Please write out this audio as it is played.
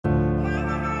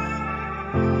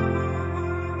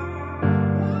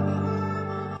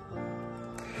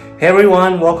Hey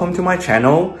everyone, welcome to my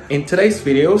channel. In today's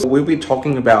video, we'll be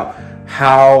talking about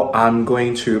how I'm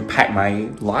going to pack my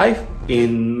life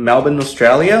in Melbourne,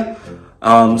 Australia.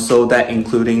 So that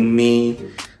including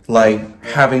me like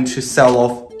having to sell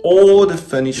off all the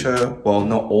furniture, well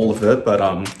not all of it, but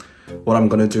what I'm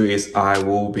gonna do is I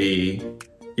will be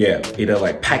either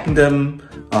like packing them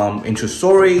into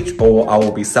storage, or I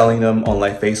will be selling them on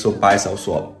like Facebook buy sell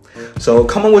swap. So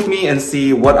come on with me and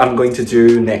see what I'm going to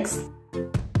do next.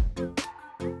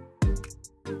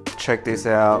 Check this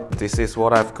out. This is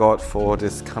what I've got for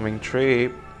this coming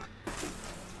trip.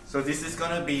 So this is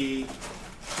gonna be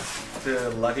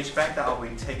the luggage bag that I'll be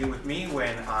taking with me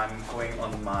when I'm going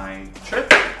on my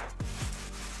trip.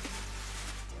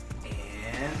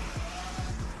 And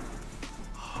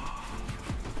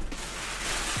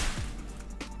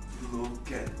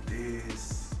look at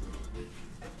this.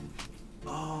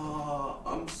 Oh,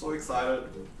 I'm so excited.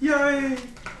 Yay!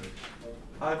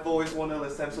 I've always wanted a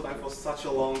Samsung for such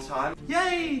a long time.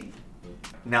 Yay!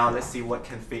 Now let's see what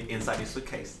can fit inside this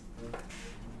suitcase.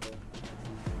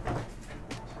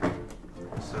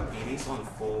 So it is on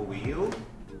 4-wheel,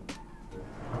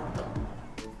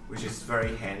 which is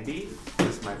very handy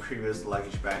because my previous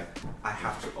luggage bag, I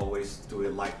have to always do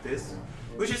it like this,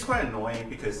 which is quite annoying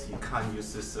because you can't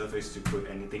use this surface to put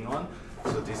anything on.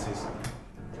 So this is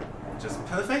just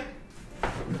perfect.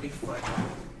 If I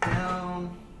go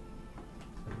down,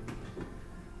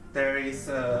 there is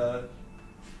a,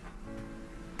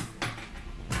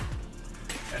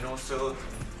 and also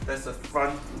there's a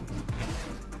front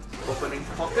opening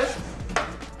pocket.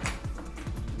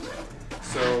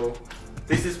 So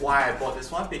this is why I bought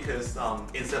this one, because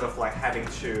instead of like having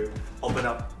to open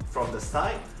up from the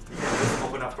side, you can just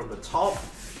open up from the top,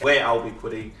 where I'll be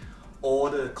putting all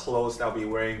the clothes that I'll be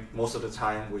wearing most of the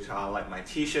time, which are like my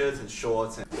t-shirts and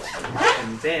shorts, and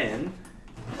then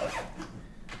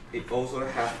it also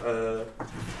has a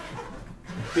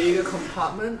bigger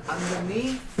compartment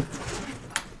underneath.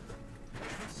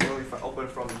 So if I open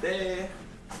from there,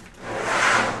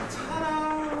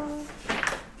 ta-da!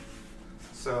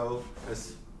 So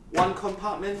there's one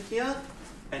compartment here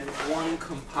and one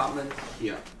compartment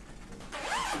here.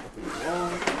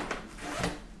 So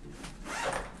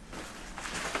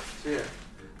yeah,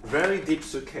 very deep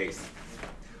suitcase.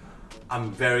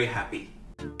 I'm very happy.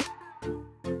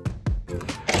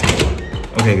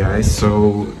 Okay guys,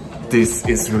 so this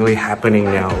is really happening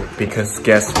now, because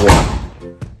guess what?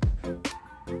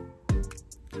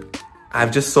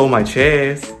 I've just sold my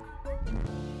chairs.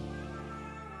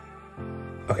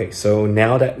 Okay, so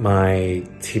now that my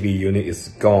TV unit is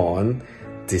gone,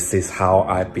 this is how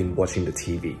I've been watching the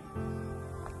TV.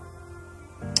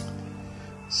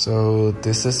 So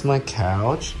this is my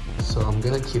couch. So I'm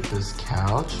gonna keep this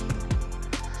couch.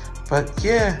 But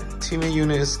yeah, TV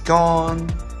unit is gone.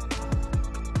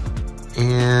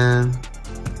 And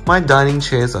my dining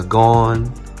chairs are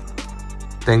gone.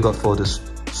 Thank God for this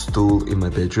stool in my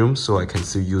bedroom, so I can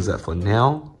still use that for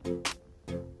now.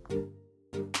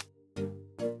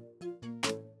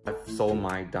 I've sold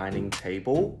my dining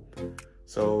table.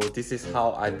 So this is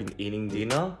how I've been eating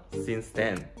dinner since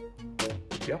then.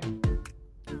 Yep.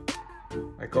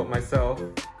 I got myself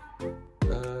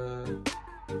an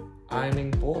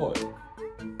ironing board.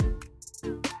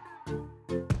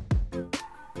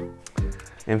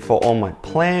 And for all my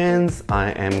plants,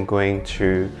 I am going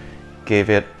to give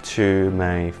it to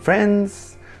my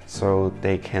friends so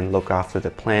they can look after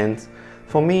the plants.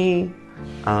 For me,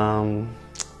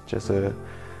 just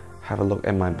have a look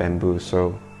at my bamboo.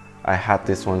 So I had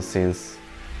this one since,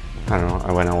 I don't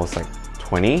know, when I was like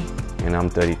 20 and I'm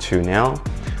 32 now.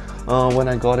 When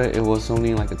I got it, it was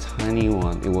only like a tiny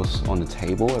one. It was on the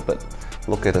table, but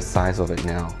look at the size of it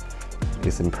now.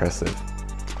 It's impressive.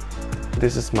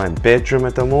 This is my bedroom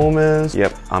at the moment.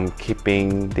 Yep, I'm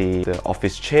keeping the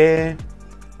office chair,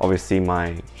 obviously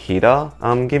my heater.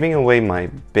 I'm giving away my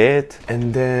bed,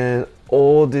 and then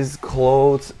all these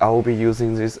clothes, I will be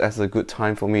using this as a good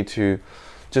time for me to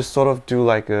just sort of do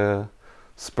like a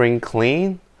spring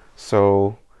clean.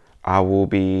 So I will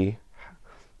be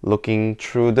looking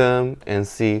through them and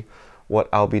see what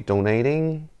I'll be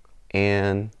donating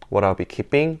and what I'll be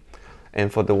keeping.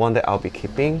 And for the one that I'll be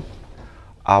keeping,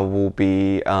 I will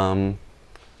be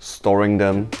storing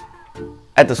them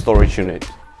at the storage unit,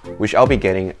 which I'll be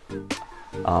getting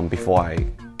before I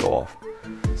go off.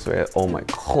 So I have all my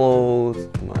clothes,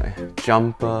 my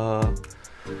jumper,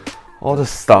 all the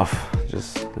stuff,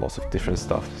 just lots of different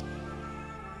stuff.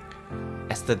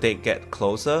 As as the date get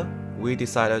closer, we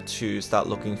decided to start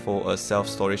looking for a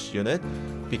self-storage unit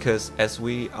because as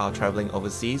we are traveling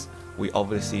overseas, we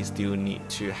obviously still need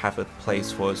to have a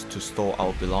place for us to store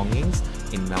our belongings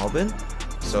in Melbourne.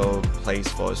 So place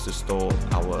for us to store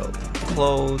our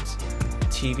clothes,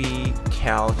 TV,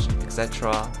 couch,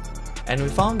 etc. And we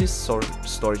found this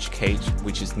storage cage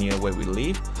which is near where we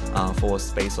live for a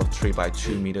space of 3 by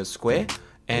 2 meters square,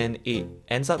 and it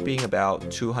ends up being about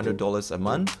 $200 a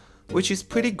month, which is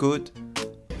pretty good.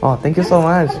 Oh, thank you so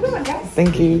much.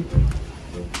 Thank you.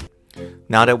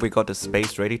 Now that we got the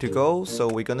space ready to go, so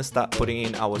we're gonna start putting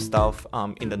in our stuff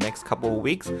in the next couple of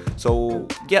weeks. So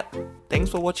yeah, thanks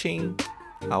for watching.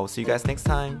 I'll see you guys next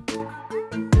time.